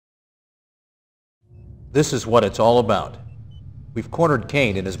This is what it's all about. We've cornered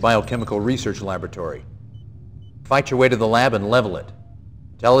Kane in his biochemical research laboratory. Fight your way to the lab and level it.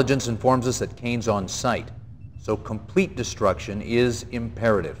 Intelligence informs us that Kane's on site, so complete destruction is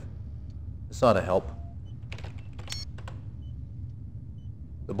imperative. This ought to help.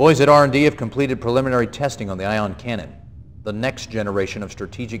 The boys at R&D have completed preliminary testing on the ion cannon, the next generation of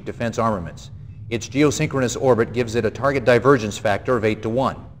strategic defense armaments. Its geosynchronous orbit gives it a target divergence factor of 8 to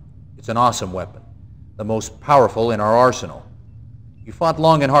 1. It's an awesome weapon, the most powerful in our arsenal. You fought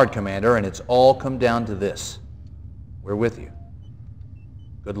long and hard, Commander, and it's all come down to this. We're with you.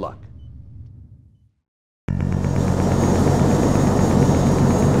 Good luck.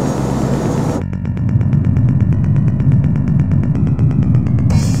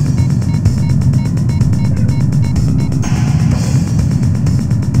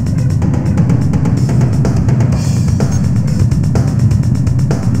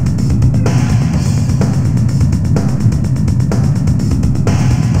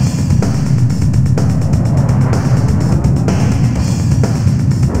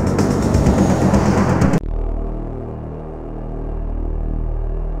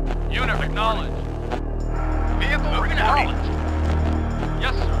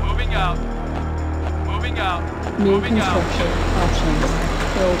 New construction options.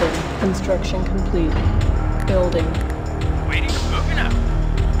 Building. Construction complete. Building. Waiting. Moving out.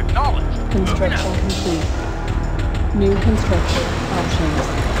 Acknowledge. Construction complete. New construction options.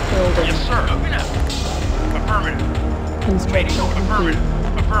 Building. Yes, sir. Moving out. Affirmative. Construction complete.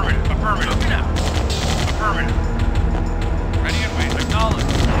 Affirmative. Affirmative. Moving out. Affirmative. Ready and wait. Acknowledge.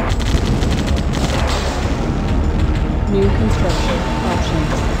 New construction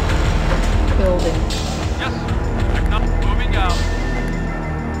options. Building. Yes, sir. Moving out.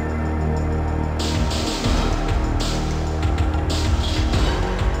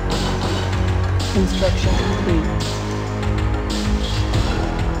 Construction complete.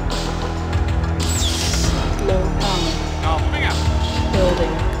 Low power. Now moving out.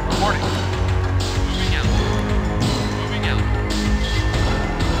 Building. Reporting. Moving out. Moving out.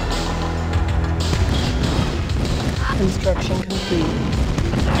 Construction complete.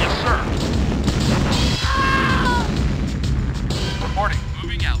 Yes, sir. Reporting.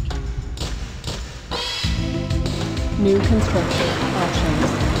 Moving out. New construction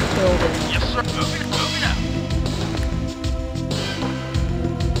options. Building. Yes, sir. Moving out.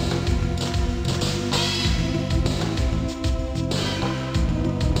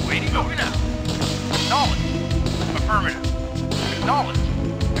 Waiting. Moving out. Acknowledge. Affirmative. Acknowledge.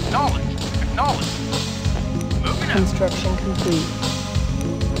 Acknowledge. Acknowledge. Moving out. Construction complete.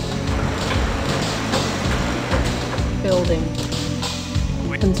 Building.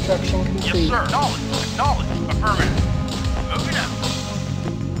 Construction complete. Yes, sir. Acknowledge. Acknowledge. Affirmative. Moving out.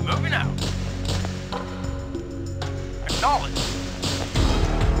 Moving out. Acknowledge.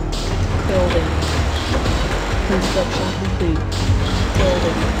 Building. Construction complete.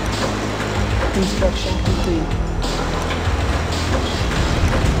 Building. Construction complete.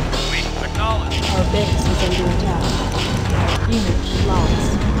 Wait. Acknowledge. Our base is under attack. Unit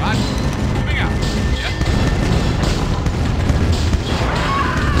lost. Roger. Moving out. Yes.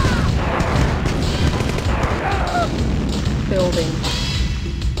 Building.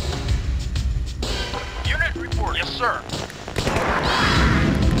 Unit report. Yes, sir.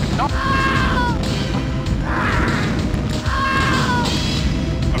 No.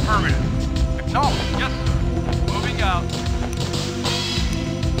 Affirmative. Acknowledge. Yes, sir. Moving out.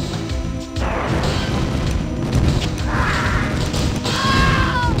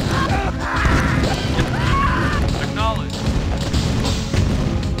 Acknowledge.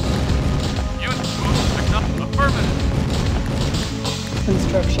 Unit affirmative.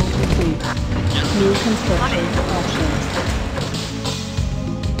 Construction complete. Yes. New construction options.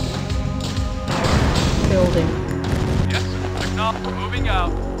 Building. Yes, sir. Acknowledge. Moving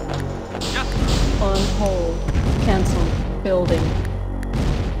out. Yes, sir. On hold. Cancel. Building.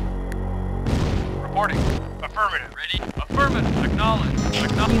 Reporting. Affirmative. Ready. Affirmative. Acknowledge.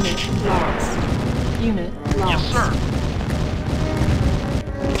 Acknowledge. Unit lost. Unit lost. Yes, sir.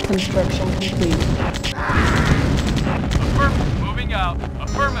 Construction complete. Affirmative. Moving out.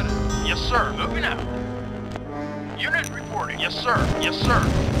 Affirmative. Yes, sir. Moving out. Unit reporting. Yes, sir. Yes, sir.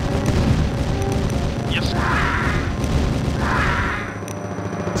 Yes, sir.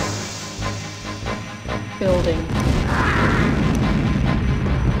 Building.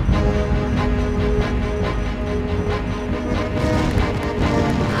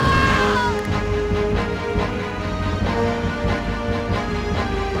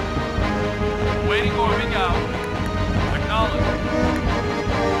 Waiting. Moving out. Acknowledge.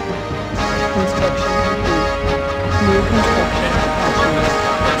 Construction complete.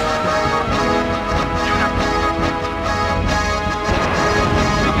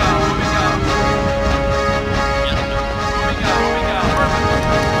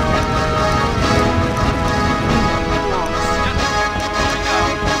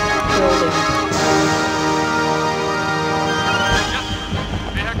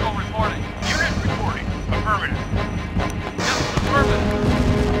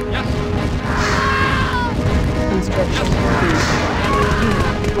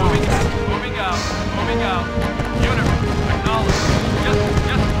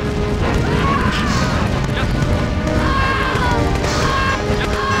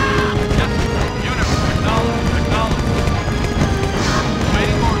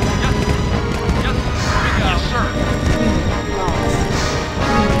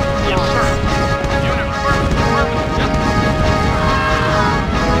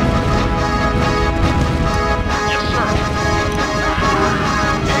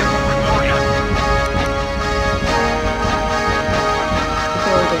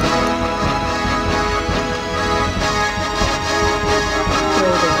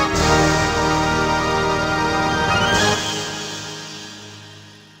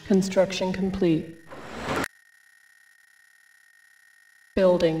 Construction complete.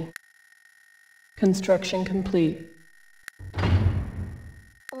 Building. Construction complete.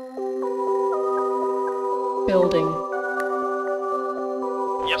 Building.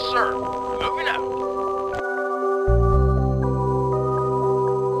 Yes, sir. Moving out.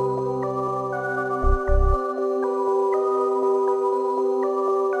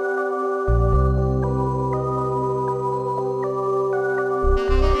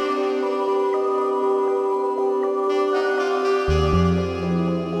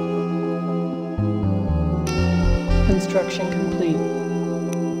 Construction complete.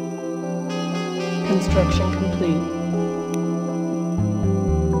 Construction complete.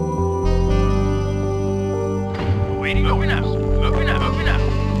 Waiting. Moving out. Moving out. Moving out.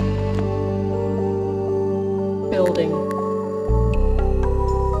 Building.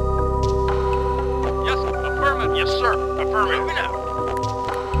 Yes, affirmative. Yes, sir. Affirmative. Moving out.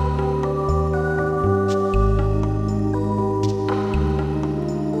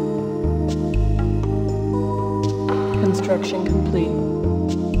 Construction complete.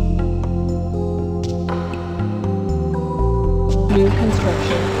 New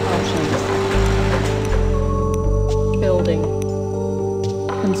construction options. Building.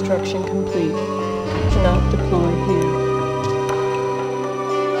 Construction complete. Cannot deploy here.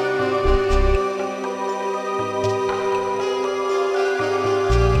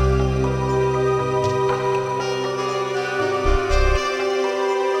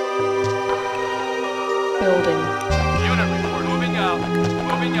 Building. Unit report. Moving out.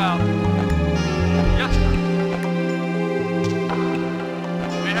 Moving out. Yes, sir.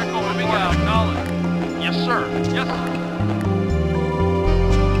 Vehicle moving out. Acknowledged. Yes, sir. Yes, sir.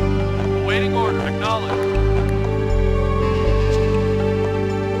 Awaiting order. Acknowledged.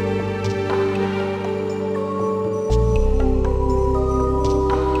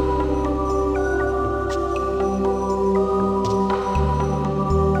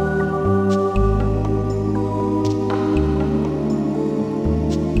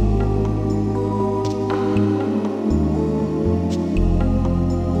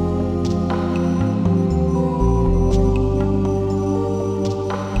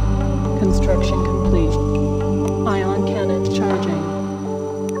 Construction complete. Ion cannon charging.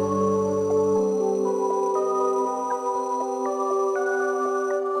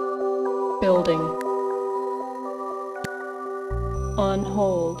 Building. On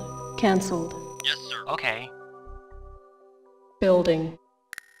hold. Cancelled. Yes, sir. Okay. Building.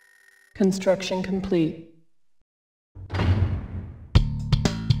 Construction complete.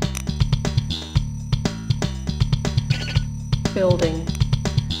 Building.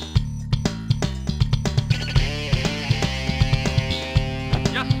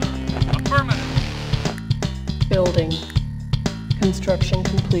 Yes, sir. Affirmative. Building. Construction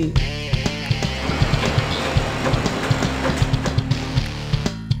complete.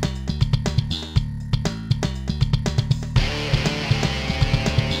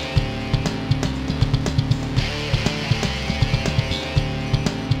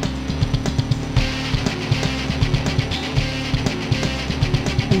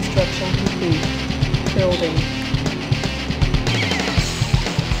 Construction complete. Building.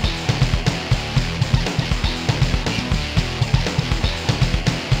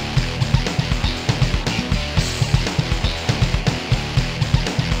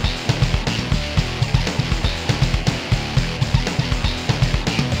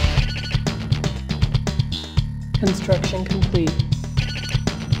 Construction complete.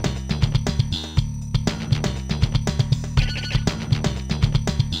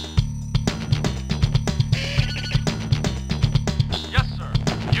 Yes, sir.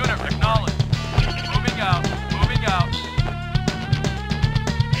 Unit acknowledged. Moving out. Moving out.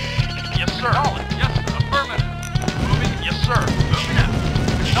 Yes, sir. Acknowledged. Yes, sir. Affirmative. Moving. Yes, sir. Moving out.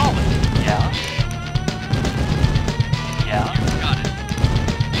 Acknowledged. Yeah. Yeah. You got it.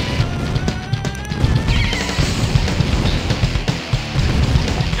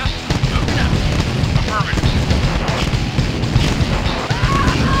 Yes, sir. Moving out. Affirmative.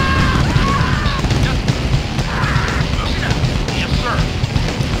 Yes, sir. Moving out. Yes, sir.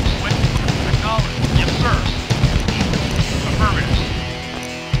 Wait. Acknowledged. Yes, sir. Affirmative.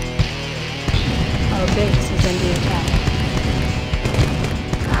 Our base is under attack.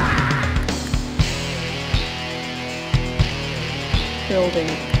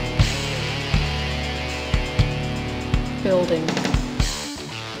 Building. Building.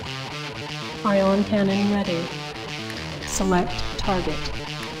 Ion cannon ready. Select target.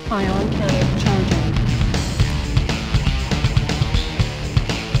 Ion cannon charging.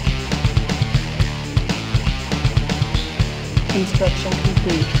 Construction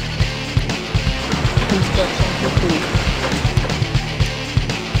complete. Construction complete.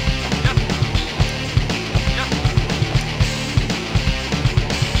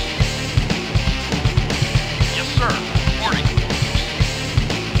 Yes, sir. Reporting.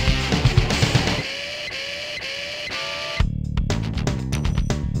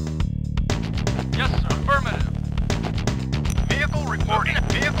 Yes, sir. Affirmative. Vehicle reporting.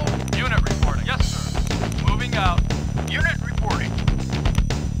 Vehicle. Unit reporting. Yes, sir. Moving out. Unit reporting.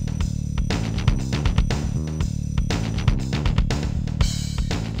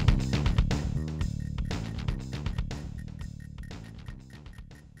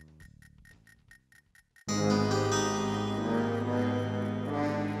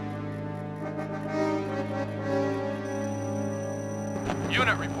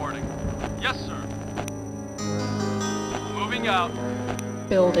 Unit reporting. Yes, sir. Moving out.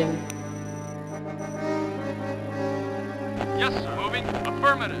 Building. Yes, sir. Moving.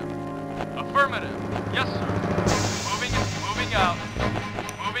 Affirmative. Affirmative. Yes, sir. Moving out.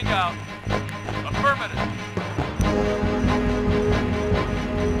 Moving out. Affirmative.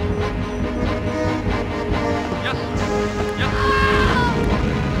 Yes, sir. Yes, sir.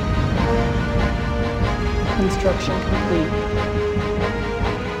 Construction complete.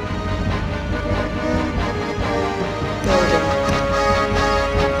 Building.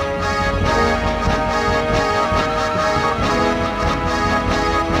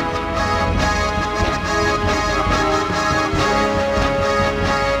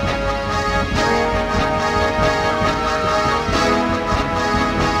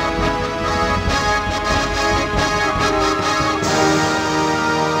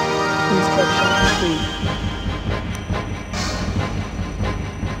 Construction complete.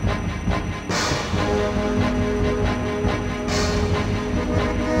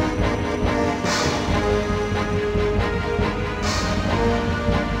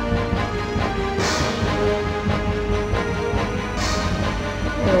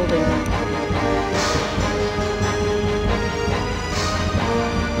 Building.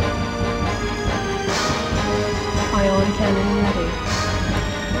 Ion cannon ready.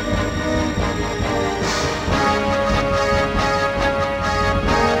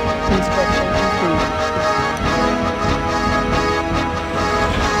 Construction complete.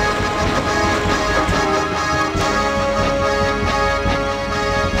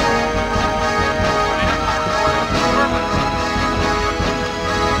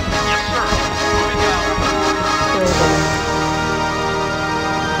 Yes, sir. Moving out. Building.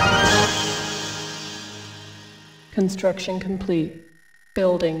 Construction complete.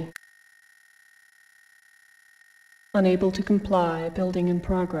 Building. Unable to comply. Building in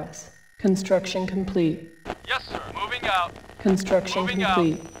progress. Construction complete. Yes, sir. Moving out. Construction Moving out.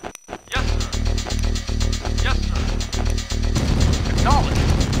 complete. Yes, sir. Yes, sir. Acknowledge.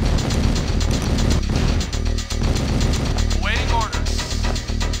 Awaiting orders.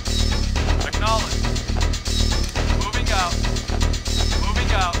 Acknowledge. Moving out.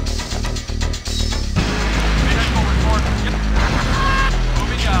 Moving out. Vehicle report. Yep.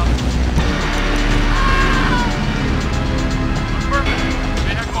 Moving out. Affirmative.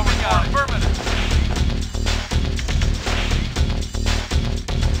 Vehicle moving out. Affirmative.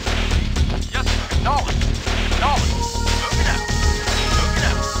 Yes, sir. Acknowledge. Acknowledge. Moving out. Moving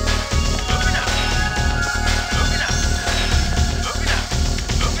out. Moving out. Moving out. Moving out.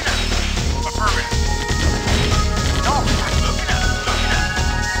 Moving out. Affirmative. Acknowledge. Moving out. Moving out.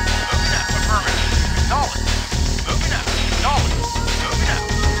 Moving out. Affirmative. Acknowledge. Moving out. Acknowledge. Moving out.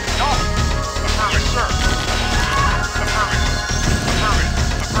 Acknowledge. Affirmative. Yes, sir. Affirmative. Affirmative.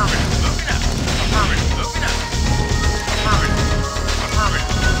 Affirmative. Moving out. Affirmative. Moving out. Affirmative.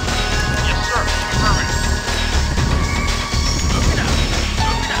 Affirmative. Yes, sir. Affirmative. Moving out.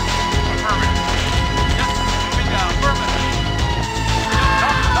 Moving out. Affirmative. Yes, sir. Moving out. Affirmative.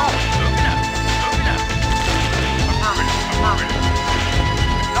 Yes, no. Moving out. Moving out. Affirmative. Affirmative.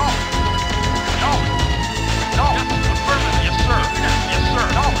 No. No. No. Yes, affirmative. Yes, sir. Moving out. Yes, sir.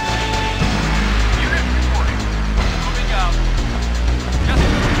 No. Unit reporting. Moving out. Yes,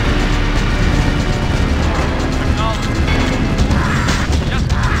 sir. Acknowledge. Yes,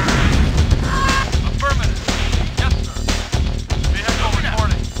 sir. Affirmative. Yes, sir. Vehicle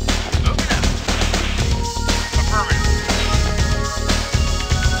reporting. Moving out. Affirmative.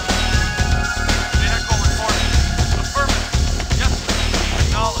 Vehicle reporting. Affirmative. Yes, sir.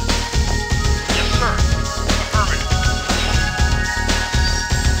 Acknowledge. Yes, sir. Affirmative.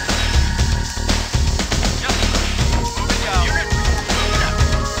 Yes, sir. Moving out. Unit moving out.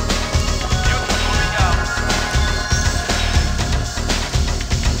 Unit moving out.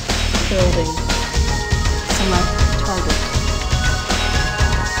 Building. Select target.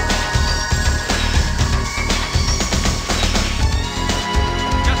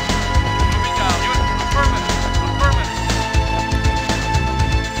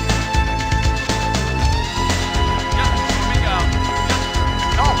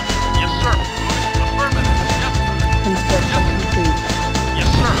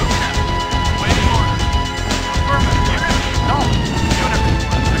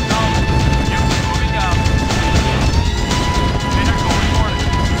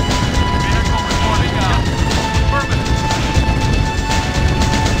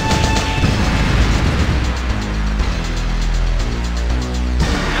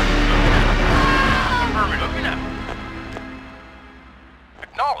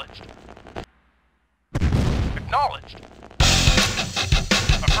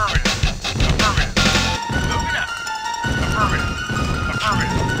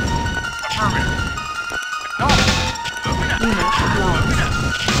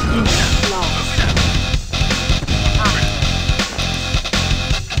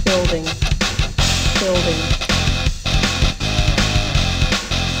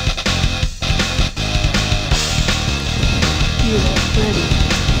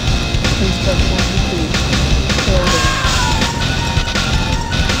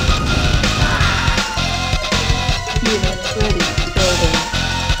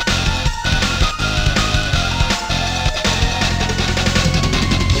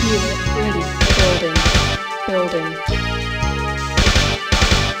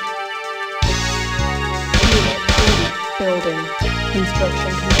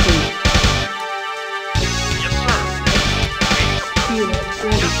 complete. Yes, sir. Unit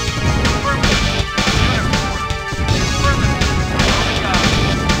ready. Affirmative. Unit report. Affirmative. Moving out.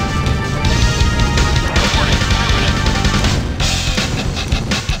 Reporting. Affirmative.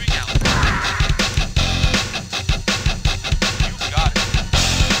 Moving out. You've got it.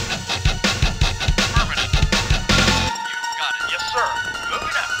 Affirmative. You've got it. Yes, sir.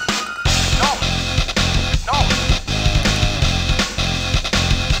 Moving out. Acknowledge. Acknowledge.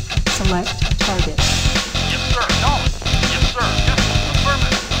 Select target. Yes, sir. Acknowledge. Yes, sir. Yes.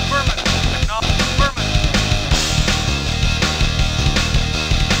 Affirmative. Affirmative. Acknowledge. Affirmative.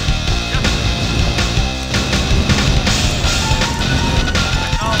 Yes.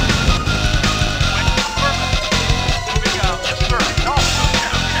 Acknowledge. Wait. Affirmative. Moving out. Yes, sir. Acknowledge. Moving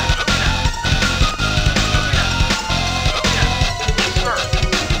out. Moving out. Moving out. Moving out. Moving out. Yes, sir.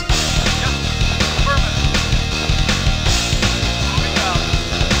 Yes. Affirmative. Moving out.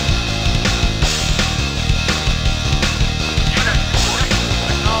 Unit reporting.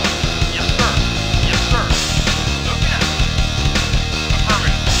 Acknowledge. Yes, sir. Yes, sir. Moving out.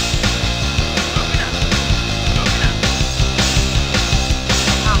 Affirmative. Moving out. Moving out.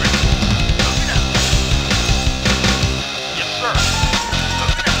 Affirmative. Moving out. Yes, sir.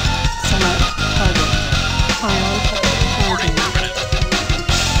 Moving out. Select target. Ion core Reporting. charging. Affirmative.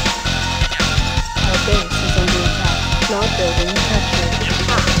 Our base is under attack. Not building captured. Yes,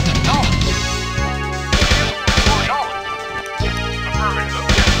 sir. Acknowledge. Acknowledge. Affirmative. Acknowledge.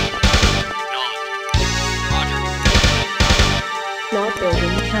 Roger. Not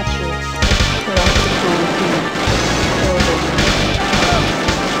building captured. Galactic zone here. Building.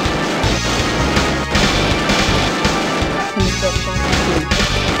 Construction complete.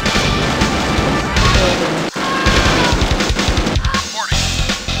 Building. Reporting.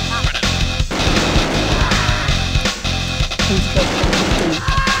 Affirmative. Construction complete.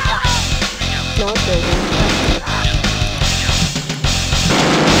 Reporting. Moving out. Not building captured.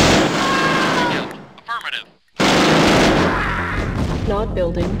 Moving out. Affirmative. Not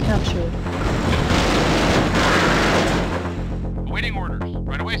building captured. Awaiting orders.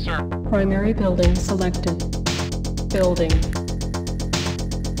 Right away, sir. Primary building selected. Building.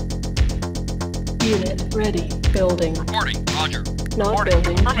 Unit ready. Building. Reporting. Roger. Not Reporting.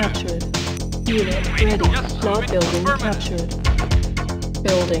 building Affirmative. captured. Unit Waiting. ready. Yes, Not moving. building Affirmative. captured.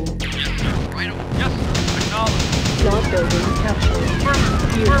 Building. Yes, sir. Right away. Yes, sir. Acknowledge. Not building captured.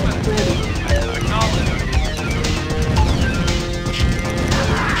 Affirmative. Unit Affirmative. ready. Acknowledge.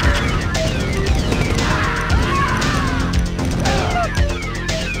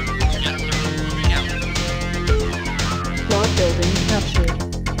 Yes, sir. Moving out. Not building captured.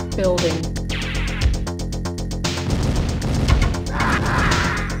 Building.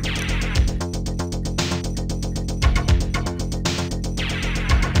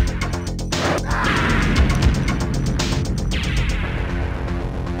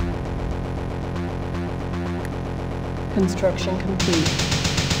 Construction complete.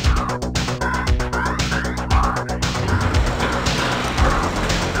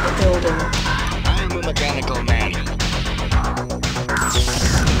 Building. I'm a mechanical man.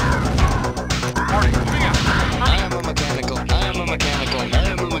 Reporting. Moving out. I'm a mechanical man.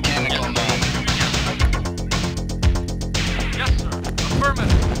 Yes, sir.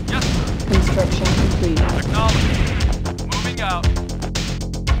 Affirmative. Yes, sir. Construction complete. Acknowledge. Moving out.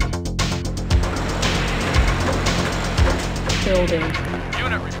 Building.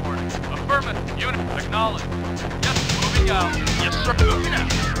 Unit reporting. Affirmative. Unit. Acknowledge. Yes, moving out. Yes, sir. Moving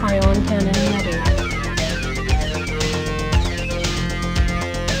out. Ion cannon ready.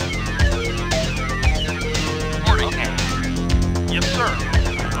 Reporting. Yes, sir.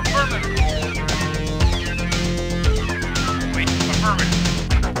 Affirmative. Wait. Affirmative.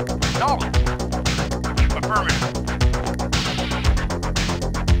 Acknowledge. Affirmative.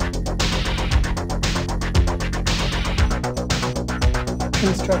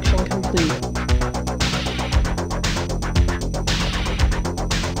 Construction complete.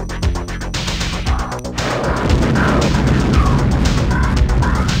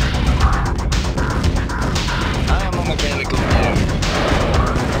 I'm a mechanical man.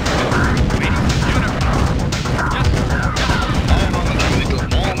 Waiting. Unit reporting. Yes, sir.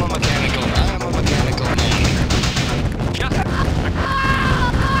 I'm a mechanical man. Yes, sir.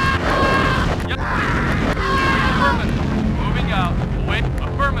 Yes. Affirmative. Moving out. Wait.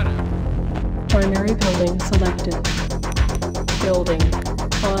 Affirmative. Primary building selected. Building.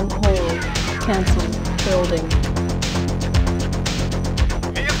 On hold. Cancel. Building.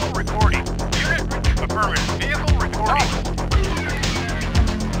 Vehicle reporting. Unit. Affirmative. Vehicle reporting.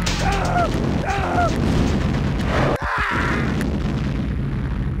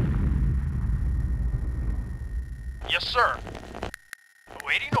 Yes, sir.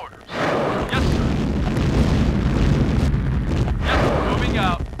 Awaiting orders. Yes, sir. Yes, sir. Moving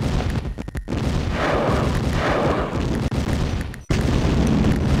out.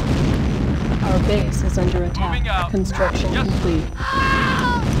 Our base is under attack. Moving out. Construction Yes, sir. complete.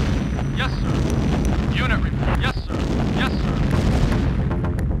 Yes, sir. Unit report. Yes, sir. Yes, sir.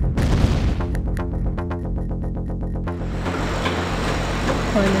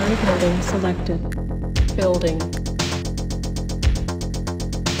 Primary building selected. Building.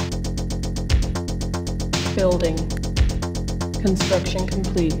 Building. Construction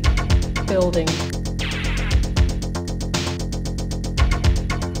complete. Building.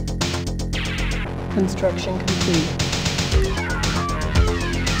 Construction complete.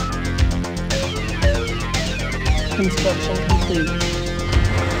 Construction complete.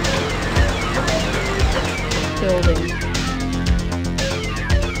 Building.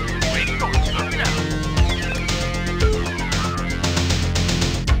 Waiting orders. Moving out.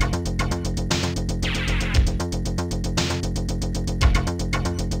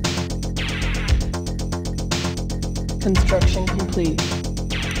 Construction complete.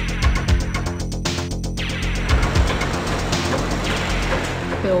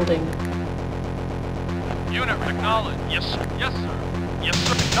 Building. Unit acknowledged. Yes, sir. Yes, sir. Yes,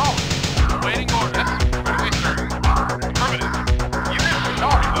 sir. Acknowledged. Awaiting orders. Yes, sir. Affirmative. Unit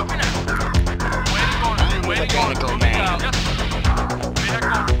acknowledged. Moving out. Awaiting orders. I'm Awaiting orders. mechanical Moving man. out. Yes, sir.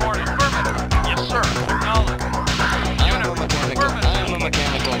 Vehicle reporting. Affirmative. Yes, sir. Acknowledged. I'm Unit a mechanical. affirmative. I'm a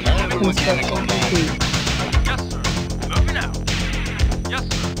mechanical. I'm a mechanical Construction man. complete. Yes, sir. Moving out. Yes,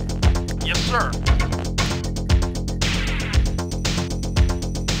 sir. Yes, sir.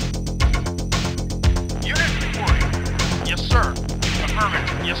 Unit reporting. Yes, sir.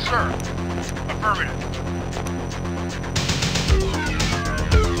 Affirmative. Yes, sir. Affirmative.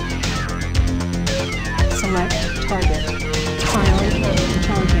 Select target. Ion cannon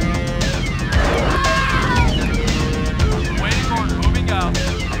charging. Waiting orders. Moving out.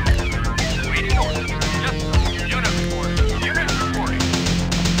 Waiting orders. Yes, sir. Unit reporting. Unit reporting.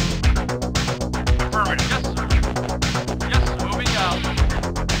 Affirmative. Yes, sir. Yes, sir. Moving out.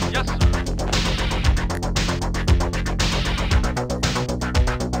 Yes, sir.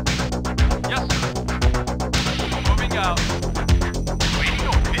 Yes, sir. Moving out. Waiting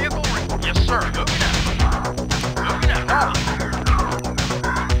on vehicle report. Yes, sir. Moving out. Moving out.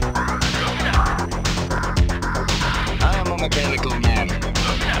 Moving out. I'm a mechanical man.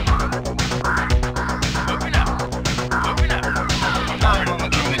 Moving out. Moving out. Moving out. I'm a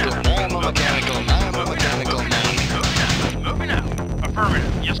mechanical. I'm a mechanical. I'm a mechanical man. Moving out.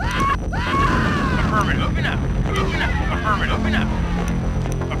 Affirmative. Yes. Affirmative. Moving out. Moving out. Affirmative. Moving out.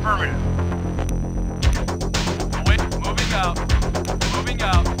 Affirmative. Wait. Moving out. Moving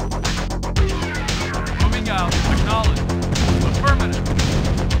out. Moving out. Acknowledge. Affirmative.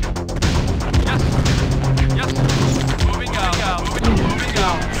 Yes. Yes. Moving out. Moving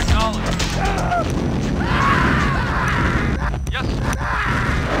out. Acknowledge. Yes.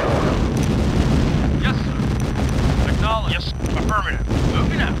 Yes, sir. Acknowledge. Yes. Affirmative.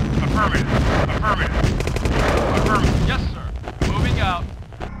 Moving out. Affirmative. Affirmative. Affirmative. Yes, sir. Moving out.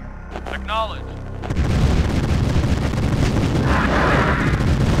 Acknowledge.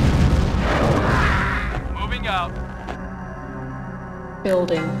 Moving out.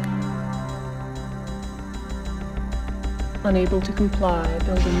 Building. Unable to comply.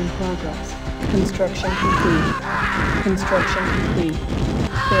 Building in progress. Construction complete. Construction complete.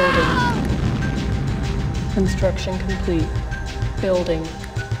 Building. Construction complete. Building.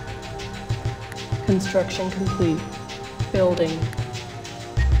 Construction complete. Building.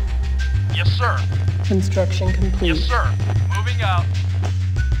 Yes, sir. Construction complete. Yes, sir. Moving out.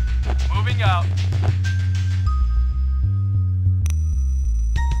 Moving out.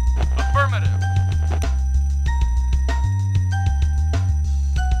 Affirmative.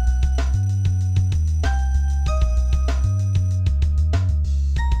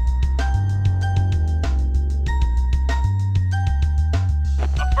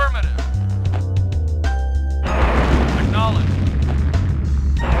 Affirmative. Acknowledge.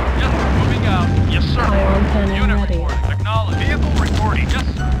 Yes, sir. Moving out. Yes, sir. Ion cannon Unit ready. reporting. Acknowledge. Vehicle reporting. Yes,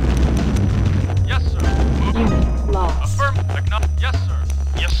 sir. Yes, sir. Moving. Unit lost. Affirm. Acknowledge. Yes, sir.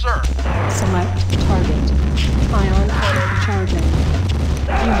 Yes, sir. Select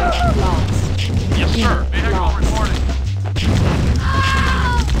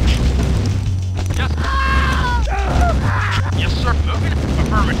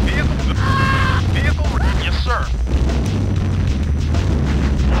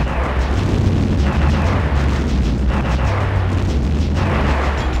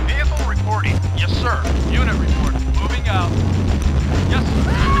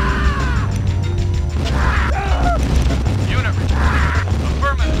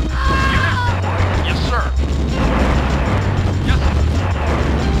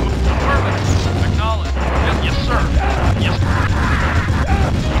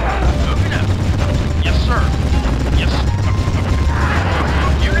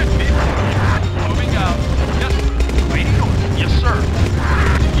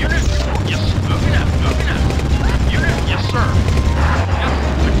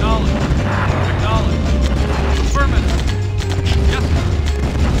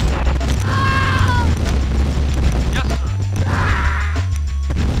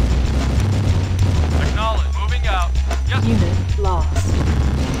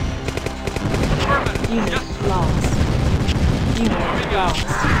lost.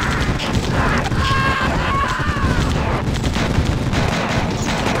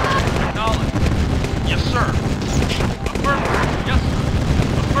 Acknowledged. Yes, sir. Affirmative. Yes, sir.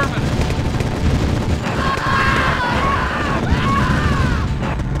 Affirmative.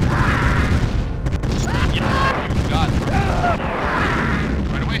 Yes, you got it.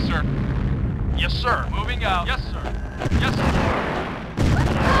 Right away, sir. Yes, sir. Moving out. Yes, sir. Yes, sir.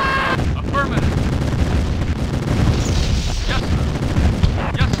 Affirmative. Yes, sir.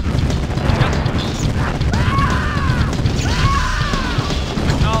 Yes, sir. Yes, sir.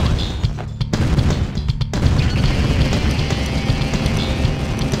 Acknowledged.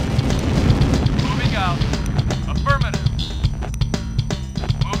 Moving out. Affirmative.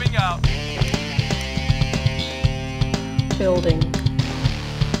 Moving out. Building.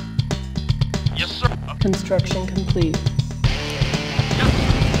 Yes, sir. Construction complete. Yes, sir.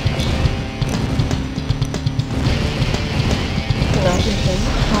 Nitrogen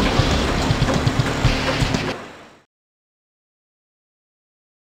pump